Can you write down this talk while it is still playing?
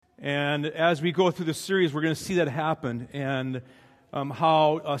And as we go through the series, we're going to see that happen, and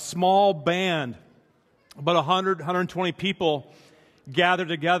how a small band, about 100, 120 people, gathered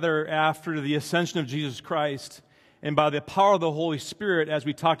together after the ascension of Jesus Christ, and by the power of the Holy Spirit, as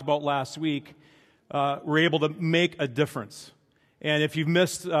we talked about last week, we're able to make a difference. And if you've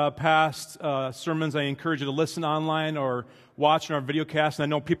missed past sermons, I encourage you to listen online or watch on our videocast. And I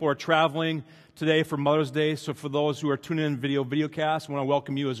know people are traveling today for Mother's Day, so for those who are tuning in videocast, I want to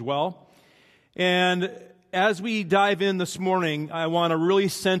welcome you as well. And as we dive in this morning, I want to really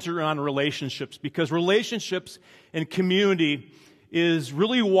center on relationships, because relationships and community is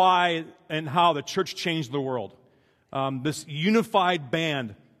really why and how the church changed the world. This unified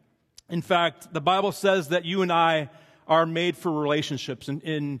band. In fact, the Bible says that you and I are made for relationships.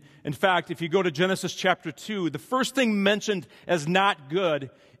 In fact, if you go to Genesis chapter 2, the first thing mentioned as not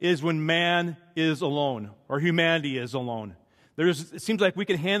good is when man is alone, or humanity is alone. It seems like we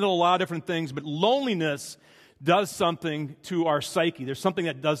can handle a lot of different things, but loneliness does something to our psyche. There's something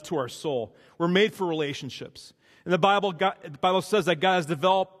that does to our soul. We're made for relationships. And the Bible says that God has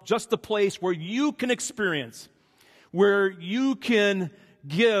developed just a place where you can experience, where you can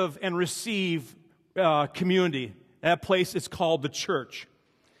give and receive community. That place is called the church.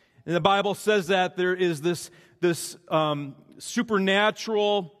 And the Bible says that there is this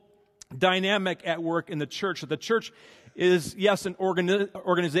supernatural dynamic at work in the church. That the church is, yes, an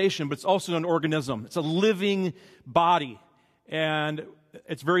organization, but it's also an organism. It's a living body, and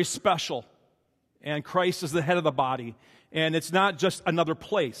it's very special. And Christ is the head of the body. And it's not just another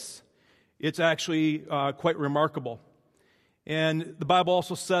place. It's actually quite remarkable. And the Bible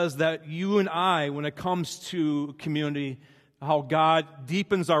also says that you and I, when it comes to community, how God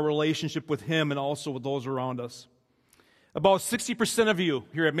deepens our relationship with Him and also with those around us. About 60% of you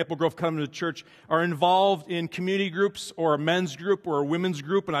here at Maple Grove Covenant Church are involved in community groups or a men's group or a women's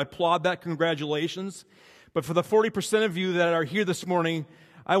group, and I applaud that. Congratulations. But for the 40% of you that are here this morning,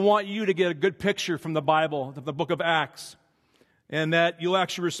 I want you to get a good picture from the Bible, the book of Acts, and that you'll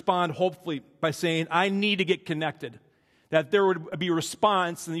actually respond, hopefully, by saying, I need to get connected. That there would be a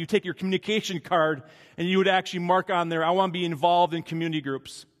response, and you take your communication card, and you would actually mark on there, I want to be involved in community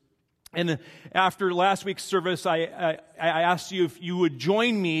groups. And after last week's service, I asked you if you would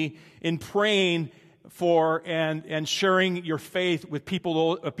join me in praying for and sharing your faith with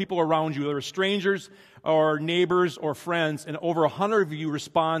people around you, whether strangers or neighbors or friends. And over 100 of you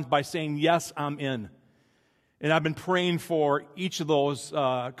respond by saying, yes, I'm in. And I've been praying for each of those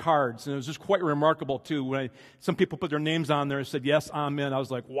cards. And it was just quite remarkable, too. When some people put their names on there and said, yes, I'm in. I was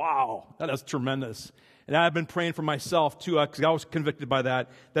like, wow, that is tremendous. And I've been praying for myself, too, because I was convicted by that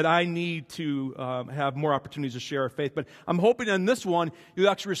I need to have more opportunities to share our faith. But I'm hoping in this one, you'll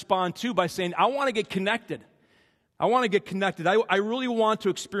actually respond, too, by saying, I want to get connected. I want to get connected. I really want to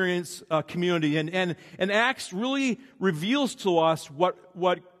experience community. And Acts really reveals to us what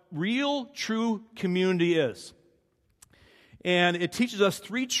real, true community is. And it teaches us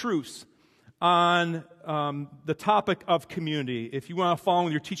 3 truths on the topic of community. If you want to follow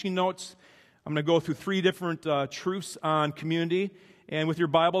with your teaching notes, I'm going to go through 3 different truths on community. And with your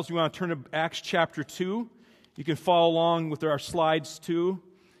Bibles, you want to turn to Acts chapter 2. You can follow along with our slides too.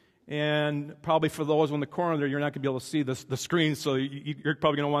 And probably for those on the corner there, you're not going to be able to see the screen, so you're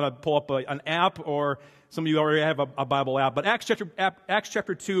probably going to want to pull up an app, or some of you already have a Bible app. But Acts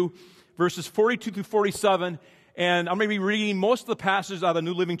chapter 2, verses 42 through 47, and I'm going to be reading most of the passages out of the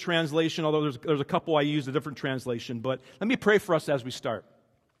New Living Translation, although there's a couple I use a different translation. But let me pray for us as we start.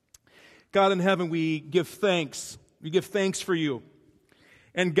 God in heaven, we give thanks. We give thanks for you.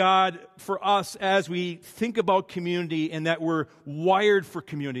 And God, for us, as we think about community and that we're wired for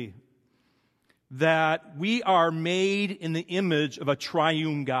community, that we are made in the image of a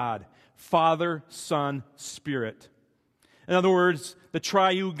triune God, Father, Son, Spirit. In other words, the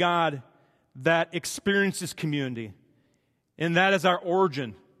triune God that experiences community. And that is our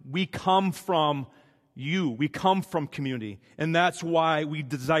origin. We come from you. We come from community. And that's why we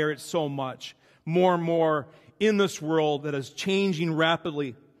desire it so much. More and more in this world that is changing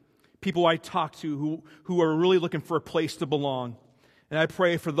rapidly. People I talk to who are really looking for a place to belong. And I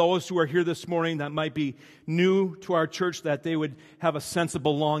pray for those who are here this morning that might be new to our church, that they would have a sense of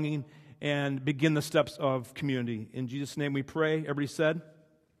belonging and begin the steps of community. In Jesus' name we pray. Everybody said?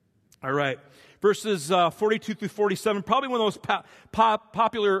 All right. Verses 42 through 47, probably one of those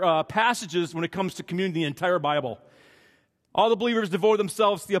popular passages when it comes to community in the entire Bible. All the believers devoted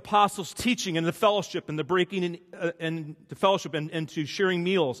themselves to the apostles' teaching and the fellowship and the breaking and the fellowship and to sharing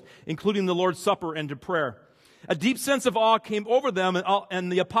meals, including the Lord's Supper and to prayer. A deep sense of awe came over them,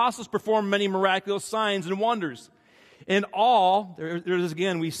 and the apostles performed many miraculous signs and wonders. In all, there it is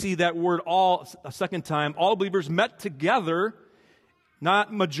again, we see that word all a second time. All believers met together,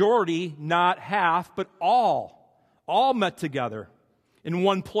 not majority, not half, but all. All met together in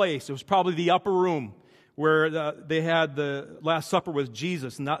one place. It was probably the upper room where they had the Last Supper with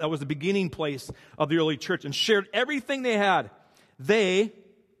Jesus, and that was the beginning place of the early church, and shared everything they had. They,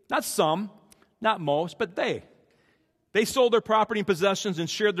 not some, not most, but they sold their property and possessions and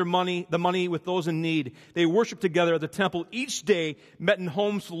shared the money with those in need. They worshiped together at the temple each day, met in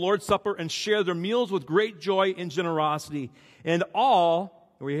homes for the Lord's Supper, and shared their meals with great joy and generosity. And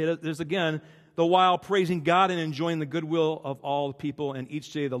all, we hit this again, the while praising God and enjoying the goodwill of all the people. And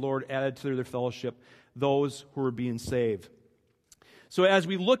each day the Lord added to their fellowship those who were being saved. So as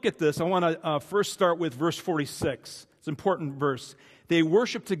we look at this, I want to first start with verse 46. It's an important verse. They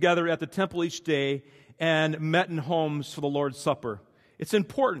worshiped together at the temple each day and met in homes for the Lord's Supper. It's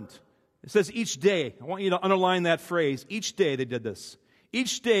important. It says each day. I want you to underline that phrase. Each day they did this.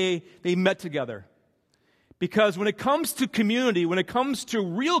 Each day they met together. Because when it comes to community, when it comes to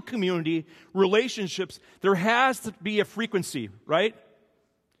real community relationships, there has to be a frequency, right?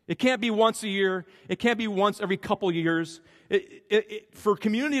 It can't be once a year. It can't be once every couple of years. For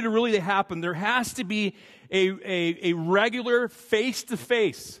community to really happen, there has to be a regular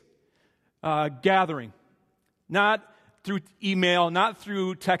face-to-face gathering. Not through email, not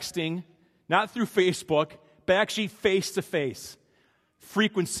through texting, not through Facebook, but actually face-to-face.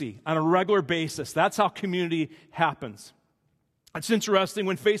 Frequency on a regular basis. That's how community happens. It's interesting,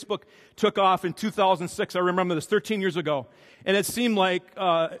 when Facebook took off in 2006, I remember this 13 years ago, and it seemed like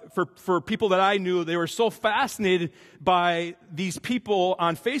for people that I knew, they were so fascinated by these people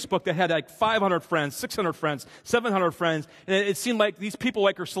on Facebook that had like 500 friends, 600 friends, 700 friends, and it seemed like these people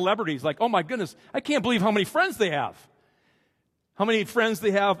are celebrities, like, oh my goodness, I can't believe how many friends they have. How many friends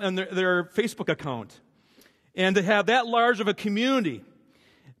they have on their Facebook account. And to have that large of a community.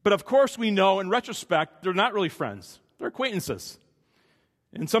 But of course we know, in retrospect, they're not really friends. They're acquaintances.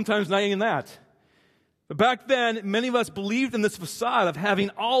 And sometimes not even that. But back then, many of us believed in this facade of having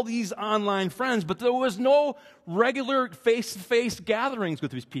all these online friends, but there was no regular face-to-face gatherings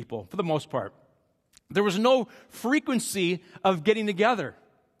with these people, for the most part. There was no frequency of getting together.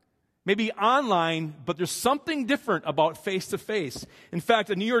 Maybe online, but there's something different about face-to-face. In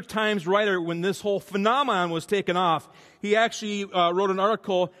fact, a New York Times writer, when this whole phenomenon was taken off, he actually wrote an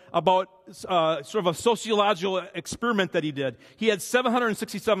article about sort of a sociological experiment that he did. He had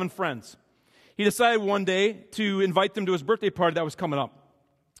 767 friends. He decided one day to invite them to his birthday party that was coming up.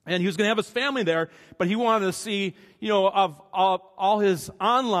 And he was going to have his family there, but he wanted to see, of all his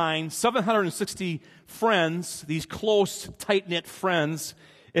online 760 friends, these close, tight-knit friends,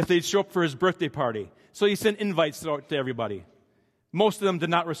 if they'd show up for his birthday party. So he sent invites to everybody. Most of them did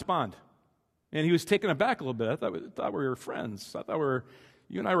not respond. And he was taken aback a little bit. I thought we were friends. I thought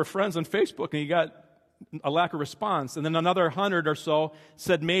you and I were friends on Facebook, and he got a lack of response. And then another 100 or so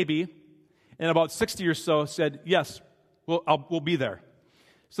said maybe, and about 60 or so said, yes, we'll be there.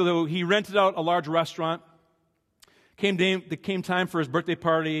 So he rented out a large restaurant. Came time for his birthday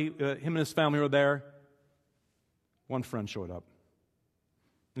party. Him and his family were there. One friend showed up.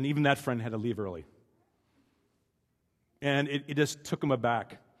 And even that friend had to leave early. And it just took him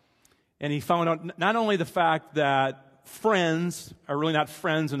aback. And he found out not only the fact that friends are really not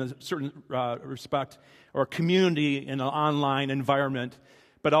friends in a certain respect, or community in an online environment,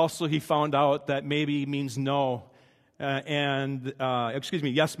 but also he found out that maybe means no.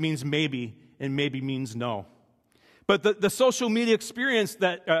 Yes means maybe, and maybe means no. But the social media experience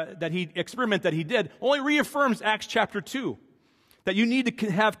experiment that he did only reaffirms Acts chapter 2. That you need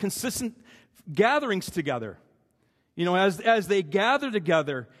to have consistent gatherings together. As they gather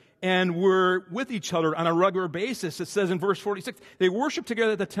together and were with each other on a regular basis, it says in verse 46, they worshiped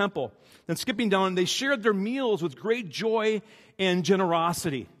together at the temple. Then skipping down, they shared their meals with great joy and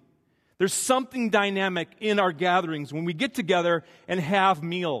generosity. There's something dynamic in our gatherings when we get together and have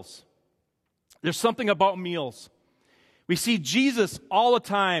meals. There's something about meals. We see Jesus all the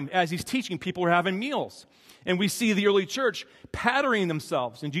time as he's teaching, people are having meals. And we see the early church patterning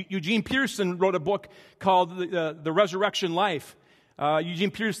themselves. And Eugene Peterson wrote a book called The Resurrection Life.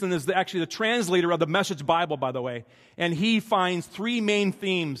 Eugene Peterson is actually the translator of the Message Bible, by the way. And he finds three main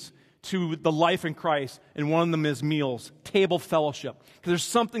themes to the life in Christ. And one of them is meals, table fellowship. Because there's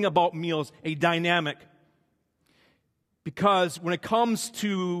something about meals, a dynamic. Because when it comes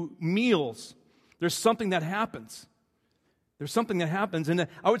to meals, there's something that happens. There's something that happens. And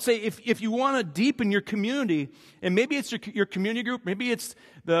I would say if you want to deepen your community, and maybe it's your community group, maybe it's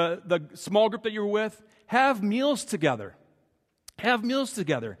the small group that you're with, have meals together. Have meals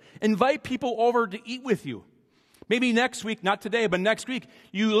together. Invite people over to eat with you. Maybe next week, not today, but next week,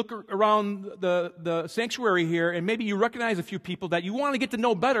 you look around the sanctuary here and maybe you recognize a few people that you want to get to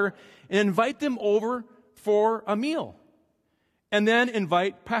know better and invite them over for a meal. And then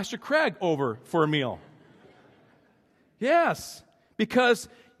invite Pastor Craig over for a meal. Yes, because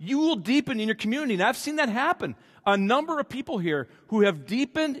you will deepen in your community. And I've seen that happen. A number of people here who have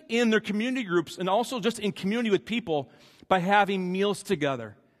deepened in their community groups and also just in community with people by having meals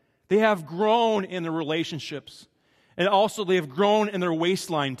together. They have grown in their relationships. And also they have grown in their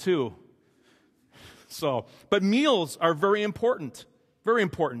waistline too. But meals are very important. Very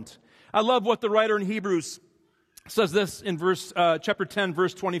important. I love what the writer in Hebrews says this in chapter 10,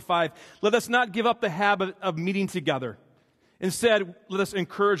 verse 25. Let us not give up the habit of meeting together. Instead, let us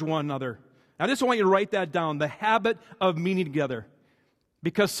encourage one another. I just want you to write that down, the habit of meeting together.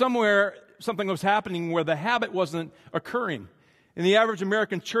 Because somewhere, something was happening where the habit wasn't occurring. In the average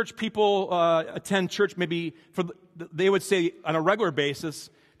American church, people attend church maybe, they would say on a regular basis,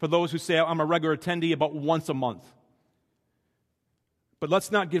 for those who say, I'm a regular attendee, about once a month. But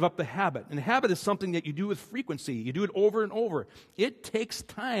let's not give up the habit. And the habit is something that you do with frequency. You do it over and over. It takes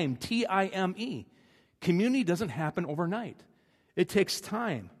time, T-I-M-E. Community doesn't happen overnight. It takes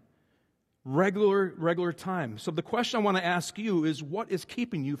time. Regular time. So the question I want to ask you is, what is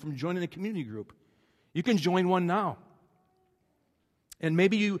keeping you from joining a community group? You can join one now. And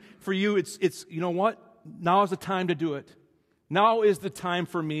maybe for you, it's you know what? Now is the time to do it. Now is the time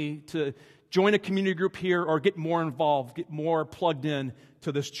for me to join a community group here or get more involved, get more plugged in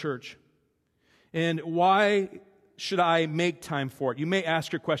to this church. And why should I make time for it? You may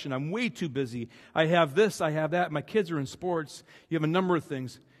ask your question, I'm way too busy. I have this, I have that. My kids are in sports. You have a number of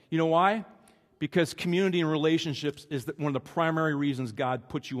things. You know why? Because community and relationships is one of the primary reasons God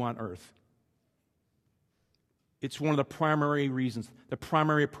put you on earth. It's one of the primary reasons, the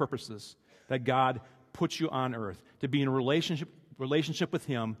primary purposes that God puts you on earth, to be in a relationship with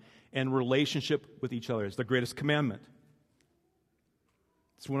Him and relationship with each other. It's the greatest commandment.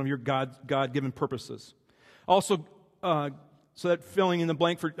 It's one of your God-given purposes. Also, so that filling in the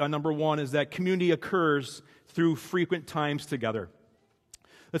blank for number one is that community occurs through frequent times together.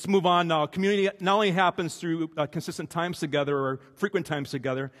 Let's move on now. Community not only happens through consistent times together or frequent times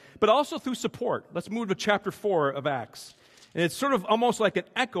together, but also through support. Let's move to chapter 4 of Acts. And it's sort of almost like an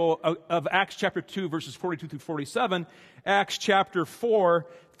echo of Acts chapter 2, verses 42 through 47. Acts chapter 4,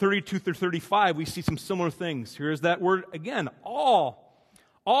 32 through 35, we see some similar things. Here's that word again.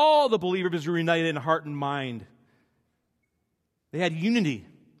 All the believers were united in heart and mind. They had unity,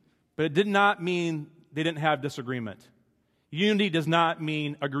 but it did not mean they didn't have disagreement. Unity does not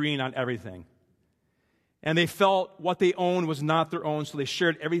mean agreeing on everything. And they felt what they owned was not their own, so they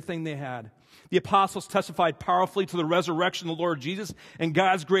shared everything they had. The apostles testified powerfully to the resurrection of the Lord Jesus, and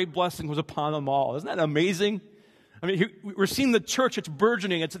God's great blessing was upon them all. Isn't that amazing? I mean, we're seeing the church, it's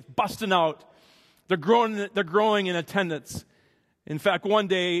burgeoning, it's busting out. They're growing in attendance. In fact, one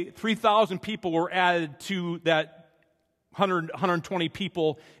day, 3,000 people were added to that 120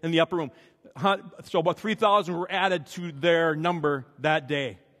 people in the upper room. So about 3,000 were added to their number that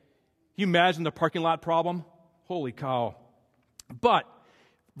day. Can you imagine the parking lot problem? Holy cow. But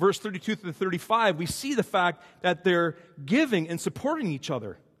verse 32 through 35, we see the fact that they're giving and supporting each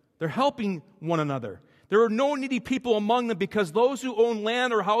other. They're helping one another. There are no needy people among them because those who own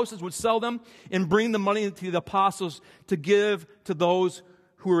land or houses would sell them and bring the money to the apostles to give to those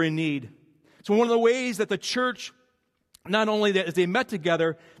who are in need. So one of the ways that the church, not only that as they met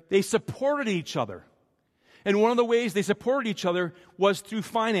together, they supported each other. And one of the ways they supported each other was through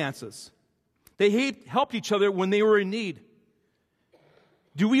finances. They helped each other when they were in need.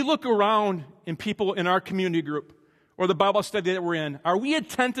 Do we look around in people in our community group or the Bible study that we're in? Are we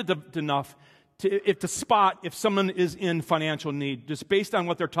attentive enough to spot if someone is in financial need, just based on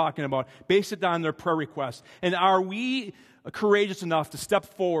what they're talking about, based it on their prayer requests? And are we courageous enough to step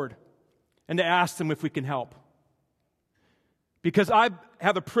forward and to ask them if we can help? Because I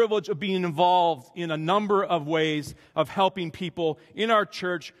have the privilege of being involved in a number of ways of helping people in our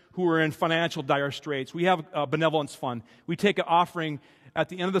church who are in financial dire straits. We have a benevolence fund. We take an offering at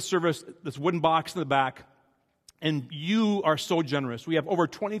the end of the service, this wooden box in the back, and you are so generous. We have over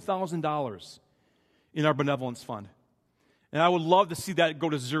 $20,000 in our benevolence fund. And I would love to see that go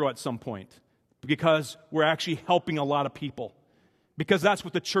to zero at some point because we're actually helping a lot of people. Because that's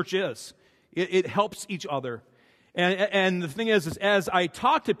what the church is. It helps each other. And the thing is as I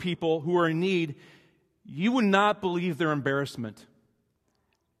talk to people who are in need, you would not believe their embarrassment.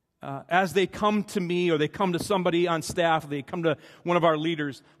 As they come to me or they come to somebody on staff, or they come to one of our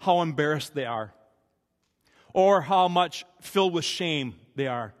leaders, how embarrassed they are. Or how much filled with shame they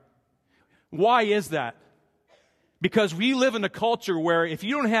are. Why is that? Because we live in a culture where if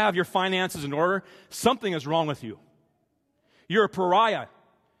you don't have your finances in order, something is wrong with you. You're a pariah.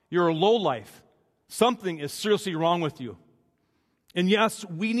 You're a lowlife. Something is seriously wrong with you. And yes,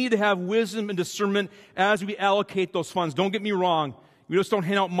 we need to have wisdom and discernment as we allocate those funds. Don't get me wrong. We just don't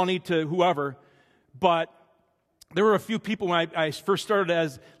hand out money to whoever. But there were a few people when I first started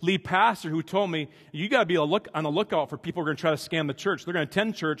as lead pastor who told me, you got to be on the lookout for people who are going to try to scam the church. They're going to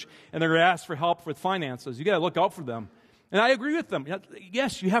attend church, and they're going to ask for help with finances. You got to look out for them. And I agree with them.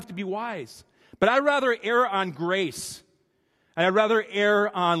 Yes, you have to be wise. But I'd rather err on grace. And I'd rather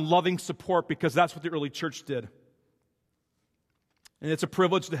err on loving support, because that's what the early church did. And it's a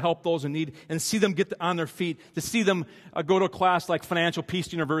privilege to help those in need and see them get on their feet, to see them go to a class like Financial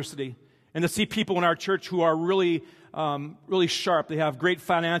Peace University, and to see people in our church who are really, really sharp. They have great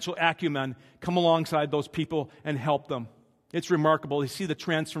financial acumen. Come alongside those people and help them. It's remarkable. You see the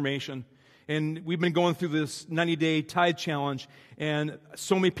transformation. And we've been going through this 90-day tithe challenge, and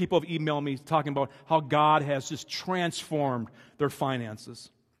so many people have emailed me talking about how God has just transformed their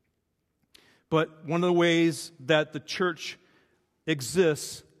finances. But one of the ways that the church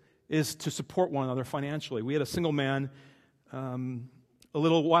exists is to support one another financially. We had a single man a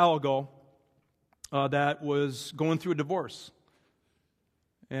little while ago that was going through a divorce.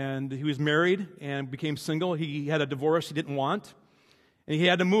 And he was married and became single. He had a divorce he didn't want, and he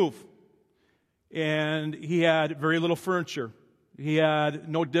had to move. And he had very little furniture. He had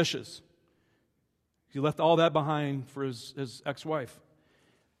no dishes. He left all that behind for his ex-wife.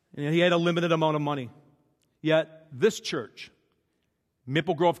 And he had a limited amount of money. Yet this church,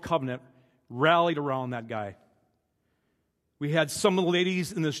 Maple Grove Covenant, rallied around that guy. We had some of the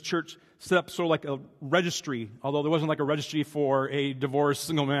ladies in this church set up sort of like a registry, although there wasn't like a registry for a divorced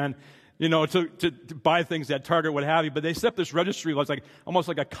single man, to buy things at Target, what have you. But they set up this registry. It was like almost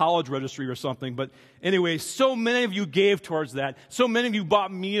like a college registry or something. But anyway, so many of you gave towards that. So many of you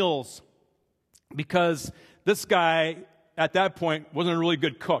bought meals because this guy at that point wasn't a really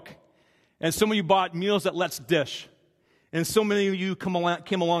good cook. And some of you bought meals at Let's Dish. And so many of you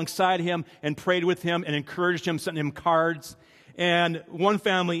came alongside him and prayed with him and encouraged him, sent him cards. And one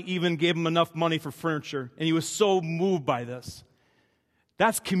family even gave him enough money for furniture. And he was so moved by this.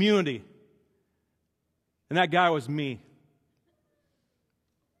 That's community. And that guy was me.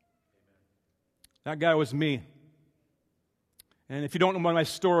 That guy was me. And if you don't know my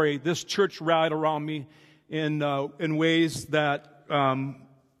story, this church rallied around me in ways that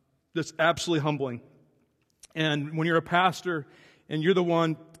that's absolutely humbling. And when you're a pastor and you're the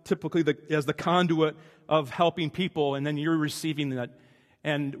one typically as the conduit of helping people, and then you're receiving that,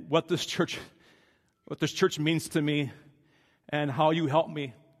 and what this church means to me, and how you help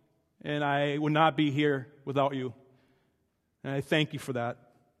me, and I would not be here without you. And I thank you for that.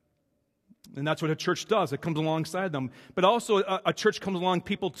 And that's what a church does. It comes alongside them. But also a church comes along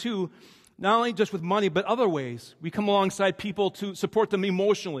people too, not only just with money, but other ways. We come alongside people to support them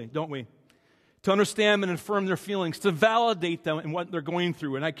emotionally, don't we? To understand and affirm their feelings, to validate them in what they're going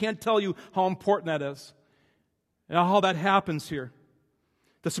through. And I can't tell you how important that is and how that happens here.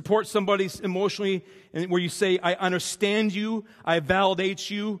 To support somebody emotionally, and where you say, I understand you, I validate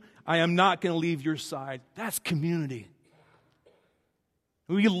you, I am not going to leave your side. That's community.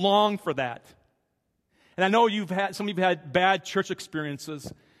 We long for that. And I know some of you have had bad church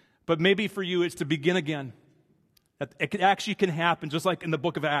experiences, but maybe for you it's to begin again. It actually can happen, just like in the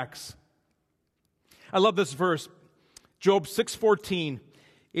book of Acts. I love this verse, Job 6:14.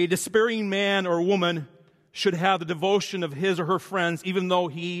 A despairing man or woman should have the devotion of his or her friends, even though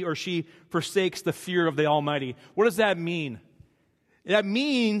he or she forsakes the fear of the Almighty. What does that mean? That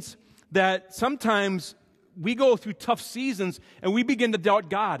means that sometimes we go through tough seasons and we begin to doubt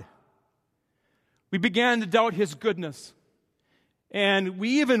God. We begin to doubt His goodness. And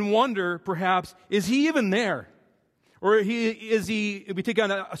we even wonder, perhaps, is He even there? Or if we take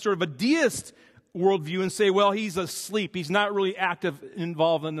on a sort of a deist worldview and say, well, He's asleep. He's not really active,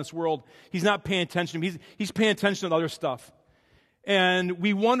 involved in this world. He's not paying attention. He's paying attention to other stuff. And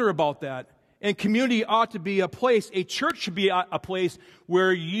we wonder about that. And community ought to be a place, a church should be a place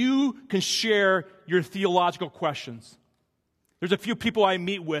where you can share your theological questions. There's a few people I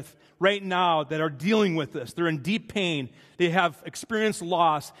meet with right now that are dealing with this. They're in deep pain. They have experienced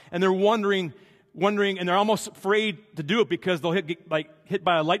loss, and they're wondering, and they're almost afraid to do it because they'll get hit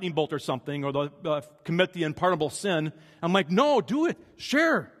by a lightning bolt or something, or they'll commit the unpardonable sin. I'm like, no, do it.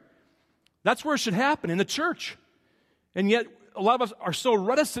 Share. That's where it should happen, in the church. And yet, a lot of us are so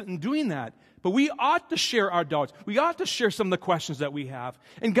reticent in doing that. But we ought to share our doubts. We ought to share some of the questions that we have.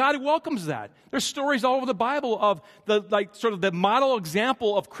 And God welcomes that. There's stories all over the Bible of the model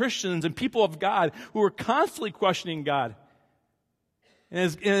example of Christians and people of God who are constantly questioning God.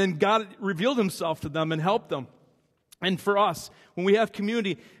 And God revealed himself to them and helped them. And for us, when we have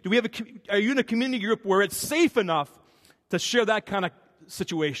community, are you in a community group where it's safe enough to share that kind of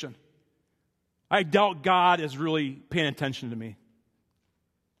situation? I doubt God is really paying attention to me.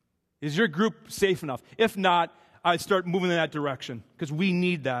 Is your group safe enough? If not, I start moving in that direction because we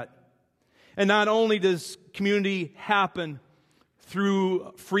need that. And not only does community happen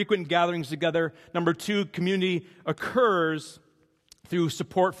through frequent gatherings together, number two, community occurs through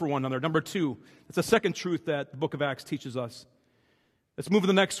support for one another. Number two, that's the second truth that the book of Acts teaches us. Let's move to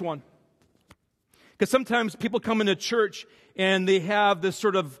the next one. Because sometimes people come into church and they have this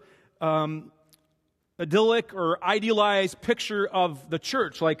sort of idyllic or idealized picture of the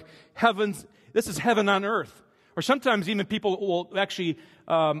church, like this is heaven on earth. Or sometimes even people will actually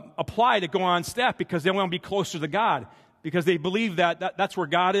apply to go on staff because they want to be closer to God, because they believe that's where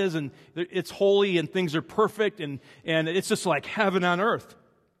God is and it's holy and things are perfect and it's just like heaven on earth.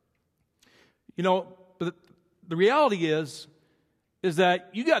 You know, but the reality is that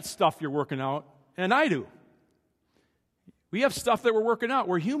you got stuff you're working out, and I do. We have stuff that we're working out.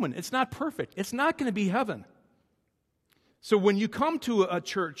 We're human. It's not perfect. It's not going to be heaven. So when you come to a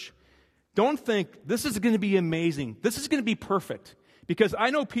church, don't think this is going to be amazing. This is going to be perfect. Because I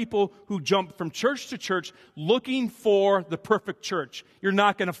know people who jump from church to church looking for the perfect church. You're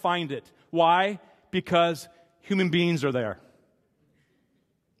not going to find it. Why? Because human beings are there.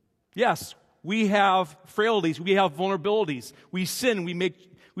 Yes, we have frailties. We have vulnerabilities. We sin.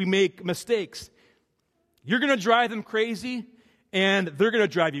 We make mistakes. You're going to drive them crazy, and they're going to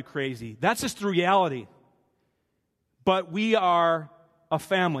drive you crazy. That's just the reality. But we are a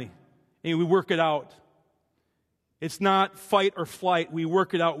family, and we work it out. It's not fight or flight. We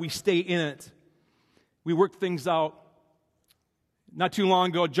work it out. We stay in it. We work things out. Not too long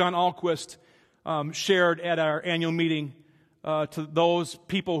ago, John Alquist shared at our annual meeting to those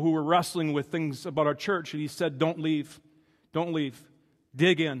people who were wrestling with things about our church, and he said, don't leave. Don't leave.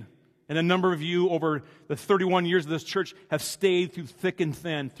 Dig in. And a number of you over the 31 years of this church have stayed through thick and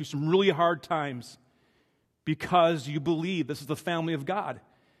thin, through some really hard times, because you believe this is the family of God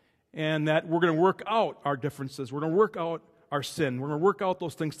and that we're going to work out our differences. We're going to work out our sin. We're going to work out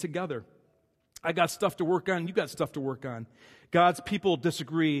those things together. I got stuff to work on. You got stuff to work on. God's people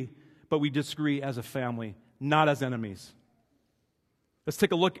disagree, but we disagree as a family, not as enemies. Let's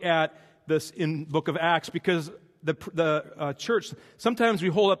take a look at this in the book of Acts, because the church, sometimes we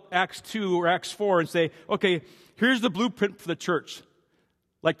hold up Acts 2 or Acts 4 and say, okay, here's the blueprint for the church.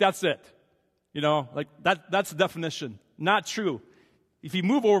 Like, that's it. You know, like that's the definition. Not true. If you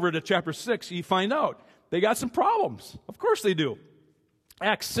move over to chapter 6, you find out they got some problems. Of course they do.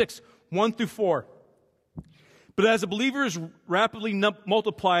 Acts 6, 1 through 4. But as the believers rapidly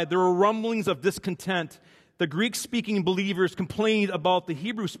multiplied, there were rumblings of discontent. The Greek-speaking believers complained about the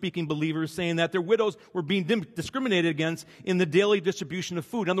Hebrew-speaking believers, saying that their widows were being discriminated against in the daily distribution of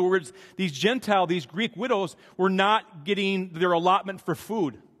food. In other words, these Greek widows were not getting their allotment for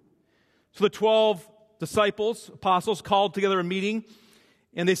food. So the 12 apostles, called together a meeting,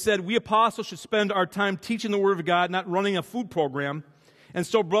 and they said, we apostles should spend our time teaching the Word of God, not running a food program. And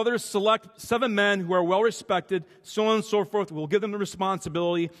so, brothers, select 7 men who are well-respected, so on and so forth. We'll give them the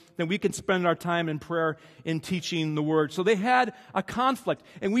responsibility. Then we can spend our time in prayer in teaching the Word. So they had a conflict.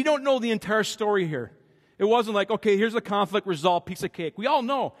 And we don't know the entire story here. It wasn't like, okay, here's a conflict, resolved, piece of cake. We all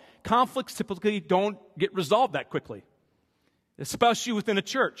know conflicts typically don't get resolved that quickly, especially within a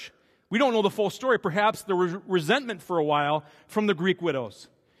church. We don't know the full story. Perhaps there was resentment for a while from the Greek widows.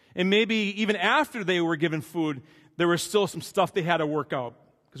 And maybe even after they were given food, there was still some stuff they had to work out.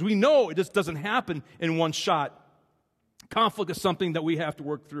 Because we know it just doesn't happen in one shot. Conflict is something that we have to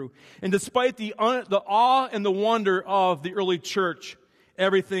work through. And despite the awe and the wonder of the early church,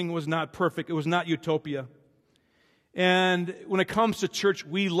 everything was not perfect. It was not utopia. And when it comes to church,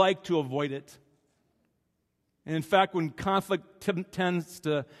 we like to avoid it. And in fact, when conflict tends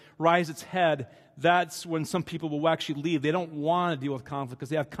to rise its head, that's when some people will actually leave. They don't want to deal with conflict because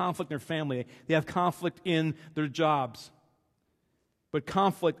they have conflict in their family. They have conflict in their jobs. But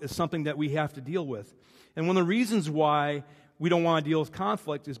conflict is something that we have to deal with. And one of the reasons why we don't want to deal with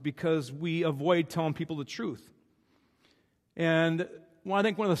conflict is because we avoid telling people the truth. And I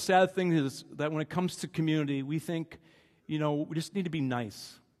think one of the sad things is that when it comes to community, we think, we just need to be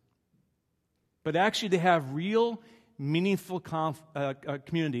nice. But actually, to have real, meaningful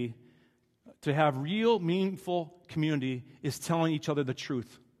community, to have real, meaningful community is telling each other the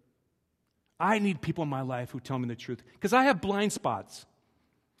truth. I need people in my life who tell me the truth because I have blind spots.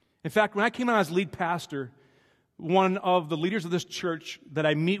 In fact, when I came on as lead pastor, one of the leaders of this church that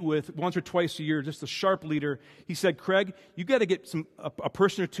I meet with once or twice a year, just a sharp leader, he said, Craig, you got to get a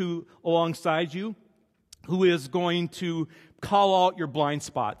person or two alongside you who is going to call out your blind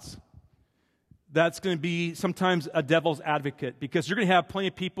spots. That's going to be sometimes a devil's advocate because you're going to have plenty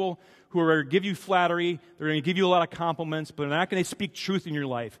of people who are going to give you flattery, they're going to give you a lot of compliments, but they're not going to speak truth in your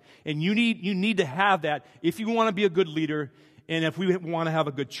life. And you need to have that if you want to be a good leader and if we want to have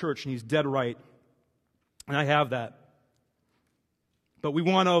a good church, and he's dead right. And I have that. But we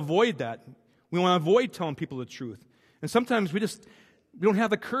want to avoid that. We want to avoid telling people the truth. And sometimes we don't have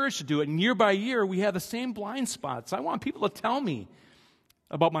the courage to do it. And year by year, we have the same blind spots. I want people to tell me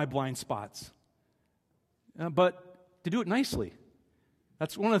about my blind spots. But to do it nicely.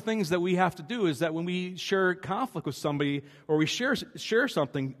 That's one of the things that we have to do is that when we share conflict with somebody or we share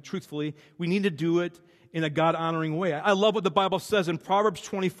something truthfully, we need to do it in a God-honoring way. I love what the Bible says in Proverbs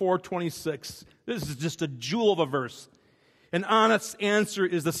 24:26. This is just a jewel of a verse. An honest answer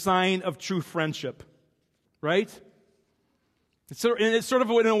is the sign of true friendship. Right? It's sort of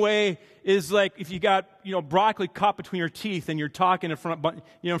in a way is like if you got broccoli caught between your teeth and you're talking in front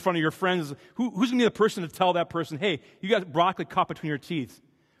of your friends. Who's going to be the person to tell that person, hey, you got broccoli caught between your teeth,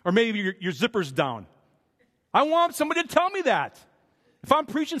 or maybe your zipper's down? I want somebody to tell me that. If I'm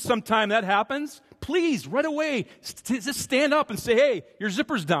preaching sometime that happens, please right away just stand up and say, hey, your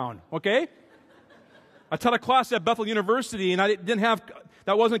zipper's down. Okay? I taught a class at Bethel University, and I didn't have.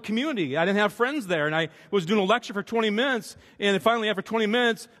 That wasn't community. I didn't have friends there. And I was doing a lecture for 20 minutes. And finally, after 20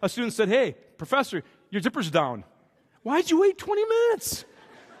 minutes, a student said, hey, professor, your zipper's down. Why'd you wait 20 minutes?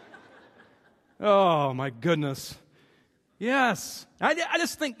 Oh, my goodness. Yes. I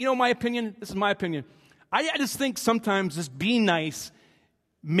just think, my opinion, this is my opinion. I just think sometimes just being nice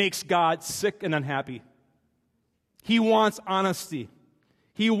makes God sick and unhappy. He wants honesty.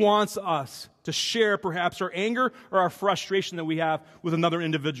 He wants us to share perhaps our anger or our frustration that we have with another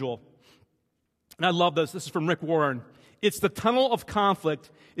individual. And I love this. This is from Rick Warren. It's the tunnel of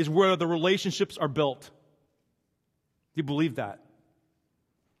conflict is where the relationships are built. Do you believe that?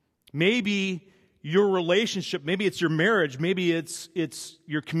 Maybe your relationship, maybe it's your marriage, maybe it's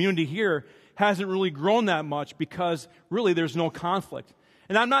your community here hasn't really grown that much because really there's no conflict.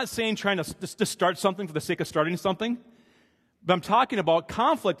 And I'm not saying trying to start something for the sake of starting something. But I'm talking about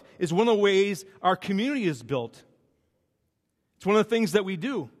conflict is one of the ways our community is built. It's one of the things that we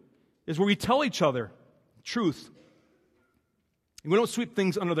do, is where we tell each other truth. And we don't sweep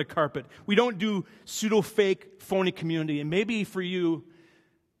things under the carpet. We don't do pseudo-fake, phony community. And maybe for you,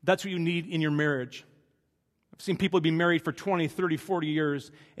 that's what you need in your marriage. I've seen people be married for 20, 30, 40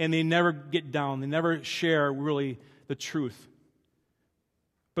 years, and they never get down. They never share really the truth.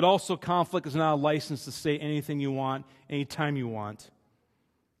 But also, conflict is not a license to say anything you want, anytime you want.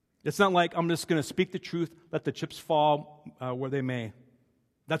 It's not like I'm just going to speak the truth, let the chips fall where they may.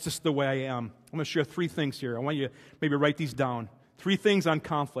 That's just the way I am. I'm going to share 3 things here. I want you to maybe write these down. 3 things on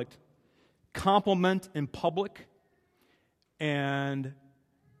conflict. Compliment in public and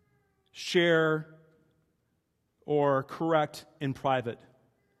share or correct in private.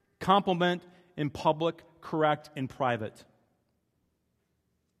 Compliment in public, correct in private.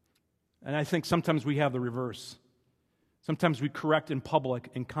 And I think sometimes we have the reverse. Sometimes we correct in public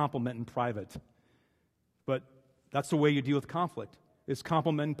and compliment in private. But that's the way you deal with conflict. Is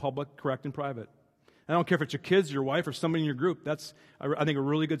compliment in public, correct in private. I don't care if it's your kids, your wife, or somebody in your group. That's, I think, a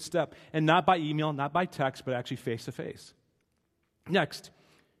really good step. And not by email, not by text, but actually face-to-face. Next,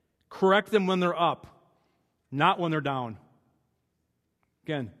 correct them when they're up, not when they're down.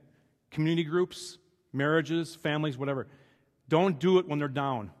 Again, community groups, marriages, families, whatever. Don't do it when they're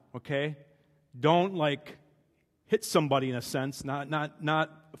down. Okay? Don't hit somebody in a sense, not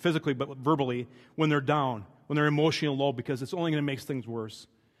physically, but verbally, when they're down, when they're emotionally low, because it's only going to make things worse.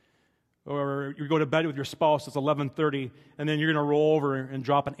 Or you go to bed with your spouse, it's 11:30, and then you're going to roll over and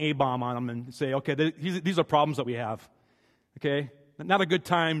drop an A-bomb on them and say, okay, these are problems that we have. Okay? Not a good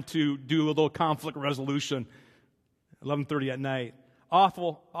time to do a little conflict resolution, 11:30 at night.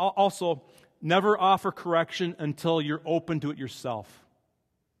 Also, never offer correction until you're open to it yourself.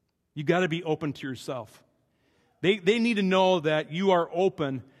 You got to be open to yourself. They need to know that you are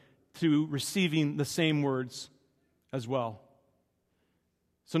open to receiving the same words as well.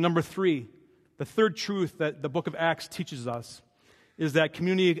 So number 3, the third truth that the book of Acts teaches us is that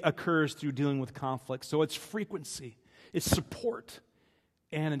community occurs through dealing with conflict. So it's frequency, it's support,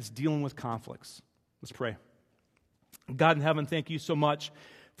 and it's dealing with conflicts. Let's pray. God in heaven, thank you so much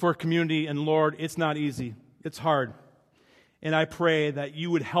for community, and Lord, it's not easy. It's hard. And I pray that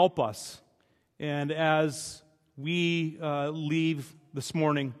you would help us. And as we leave this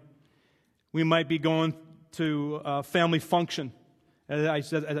morning, we might be going to a family function.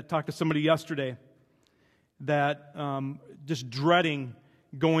 As I talked to somebody yesterday, that just dreading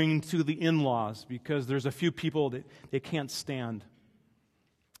going to the in-laws because there's a few people that they can't stand.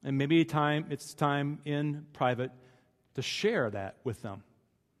 And maybe it's time in private to share that with them,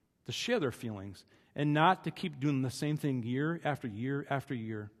 to share their feelings, and not to keep doing the same thing year after year after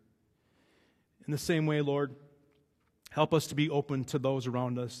year. In the same way, Lord, help us to be open to those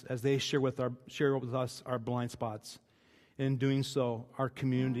around us as they share with us our blind spots. In doing so, our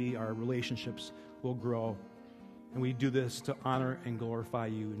community, our relationships will grow. And we do this to honor and glorify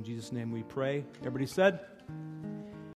you. In Jesus' name we pray. Everybody said?